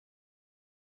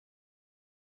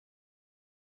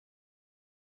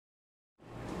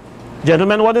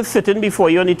Gentlemen, what is sitting before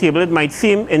you on the table, it might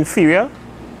seem inferior,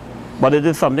 but it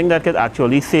is something that could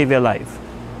actually save your life.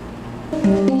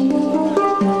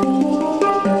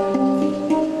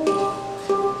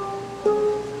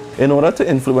 In order to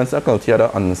influence a culture, you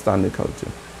have to understand the culture.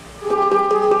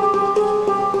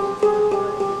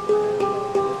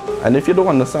 And if you don't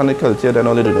understand the culture, then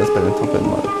all you do is spend it up in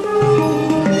mud.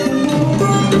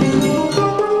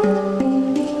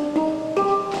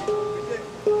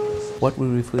 What we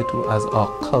refer to as our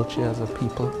culture as a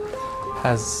people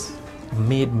has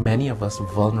made many of us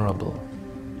vulnerable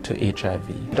to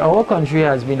HIV. Our country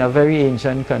has been a very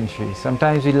ancient country.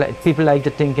 Sometimes people like to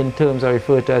think in terms or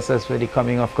refer to us as for the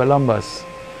coming of Columbus.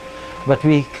 But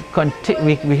we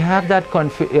have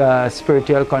that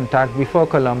spiritual contact before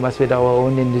Columbus with our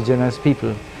own indigenous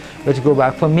people, which go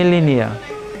back for millennia.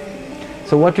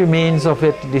 So what remains of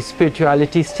it, the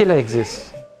spirituality still exists.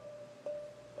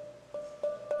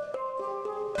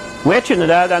 Where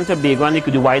Trinidad and Tobago and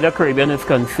the wider Caribbean is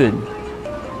concerned,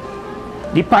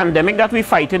 the pandemic that we're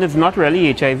fighting is not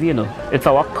really HIV, you know. It's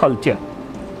our culture.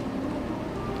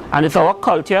 And it's our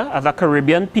culture as a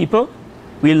Caribbean people,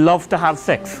 we love to have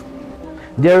sex.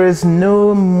 There is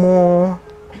no more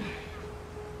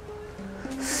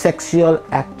sexual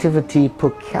activity per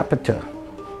capita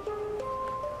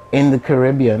in the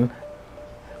Caribbean,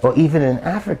 or even in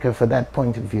Africa for that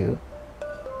point of view,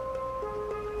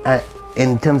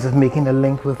 in terms of making a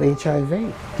link with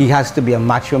HIV. He has to be a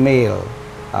macho male.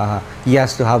 He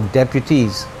has to have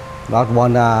deputies, not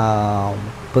one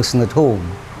person at home.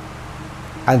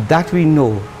 And that we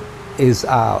know is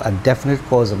a definite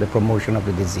cause of the promotion of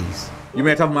the disease. You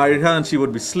might have married her and she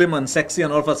would be slim and sexy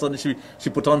and all of a sudden she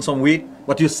put on some weight,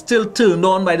 but you're still turned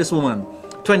on by this woman.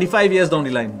 25 years down the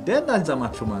line, then that's a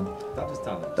macho man. That is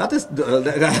talent. That is...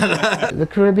 The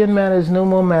Caribbean man is no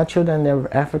more macho than the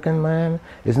African man,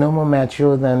 is no more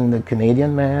macho than the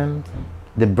Canadian man,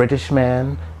 the British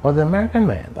man, or the American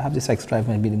man. Perhaps the sex drive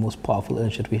might be the most powerful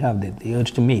urge that we have, the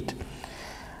urge to mate.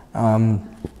 That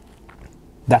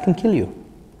can kill you.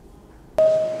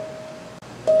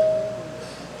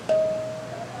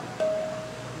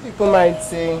 People might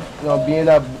say, you know, being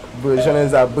a virgin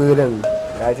is a burden,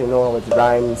 right? You know, with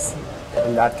rhymes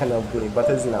in that kind of way, but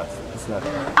it's not. It's not.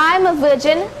 I'm a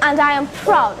virgin and I am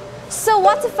proud. So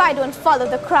what if I don't follow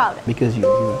the crowd? Because you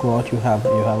go out, you have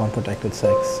unprotected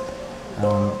sex,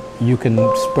 you can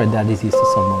spread that disease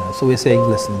to someone else. So we're saying,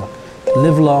 listen, look,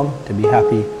 live long, to be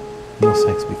happy, no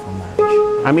sex before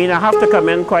marriage. I mean, I have to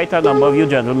commend quite a number of you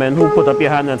gentlemen who put up your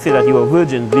hand and say that you are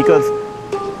virgins, because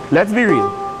let's be real,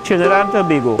 Trinidad and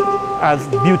Tobago as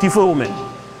beautiful women.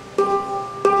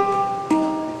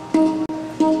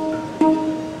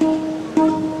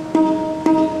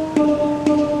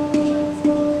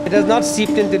 It has not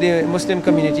seeped into the Muslim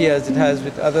community as it has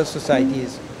with other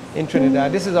societies in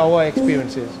Trinidad. This is our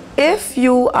experiences. If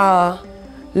you are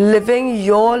living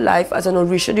your life as an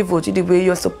Orisha devotee the way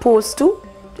you're supposed to,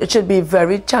 it should be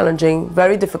very challenging,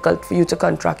 very difficult for you to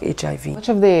contract HIV. Much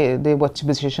of the Watch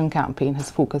Visitation campaign has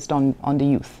focused on the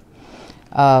youth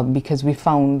because we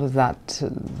found that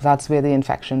that's where the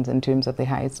infections in terms of the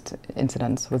highest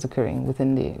incidence was occurring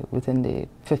within the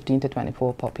 15 to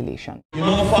 24 population. You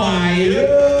know, fire!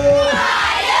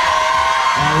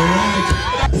 Alright!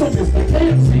 So Mr.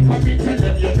 KMC, come in, tell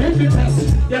them you made the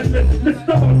test. Yes,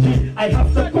 Mr. Hunky, I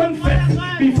have to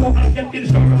confess, before I get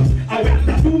insurance, I went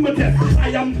to do my test. I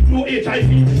am no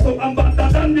HIV, so I'm better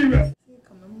than the rest.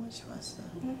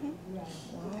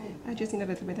 I just need a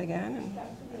little bit again.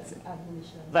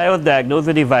 And I was diagnosed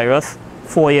with the virus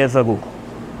 4 years ago.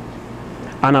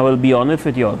 And I will be honest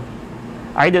with you all.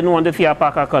 I didn't want to see a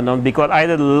pack of condoms because I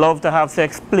would love to have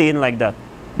sex plain like that.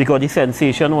 Because the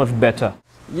sensation was better.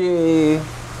 Yeah.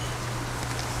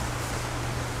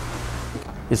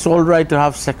 It's all right to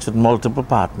have sex with multiple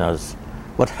partners.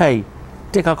 But hey,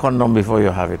 take a condom before you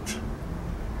have it.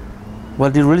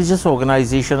 Well, the religious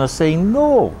organization are saying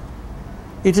no.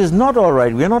 It is not all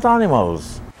right. We're not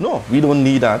animals. No, we don't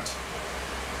need that.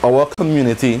 Our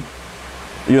community,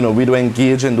 you know, we don't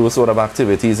engage in those sort of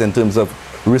activities in terms of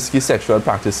risky sexual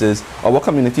practices. Our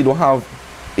community don't have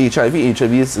HIV.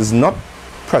 HIV is not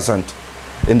present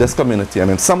in this community. And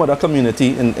in some other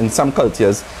community, in some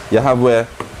cultures, you have where,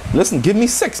 listen, give me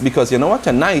sex because you know what,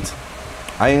 tonight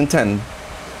I intend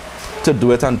to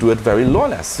do it and do it very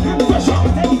lawless.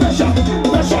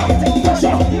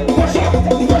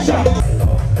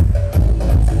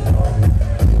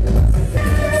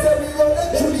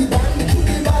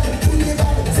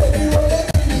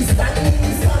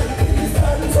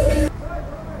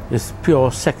 It's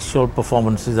pure sexual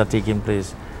performances that are taking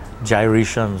place,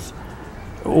 gyrations,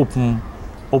 open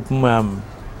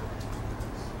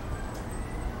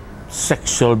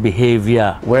sexual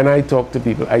behavior. When I talk to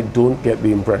people, I don't get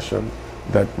the impression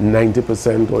that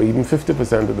 90% or even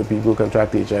 50% of the people who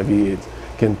contract HIV/AIDS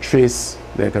can trace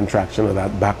their contraction of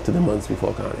that back to the months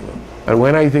before carnival. And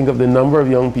when I think of the number of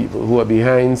young people who are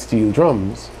behind steel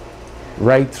drums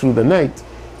right through the night,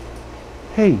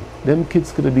 hey, them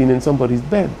kids could have been in somebody's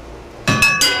bed.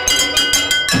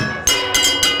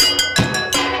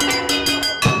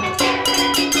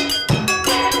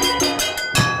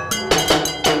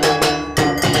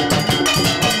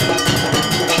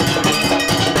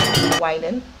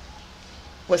 Whining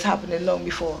was happening long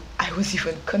before I was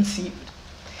even conceived.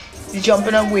 The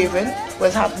jumping and waving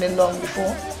was happening long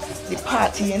before. The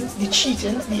partying, the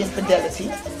cheating, the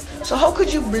infidelity. So how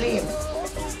could you blame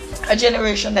a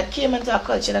generation that came into a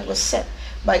culture that was set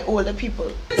by older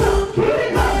people?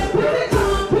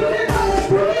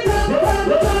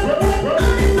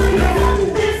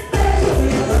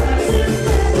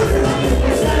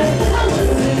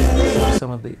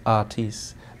 Some of the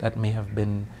artists that may have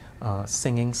been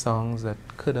singing songs that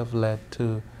could have led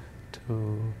to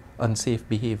unsafe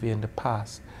behavior in the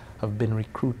past have been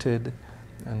recruited,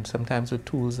 and sometimes with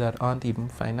tools that aren't even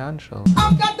financial.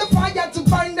 I've got the fire to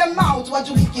burn them out. What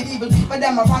you wicked evil people,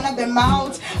 them I run them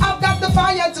out. I've got the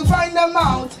fire to burn them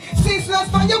out. Ceaseless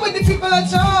fire with the people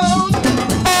at home.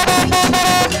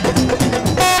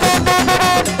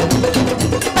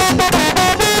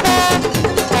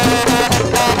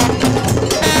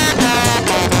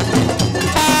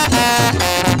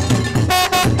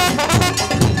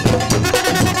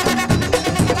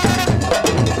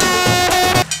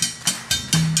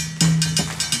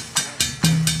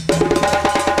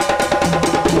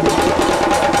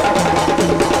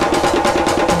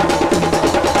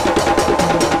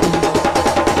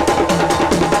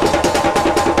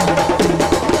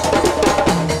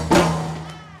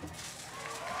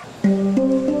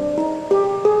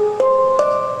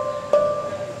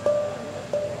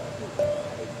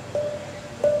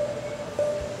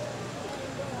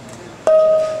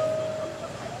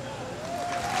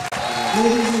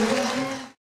 Ladies and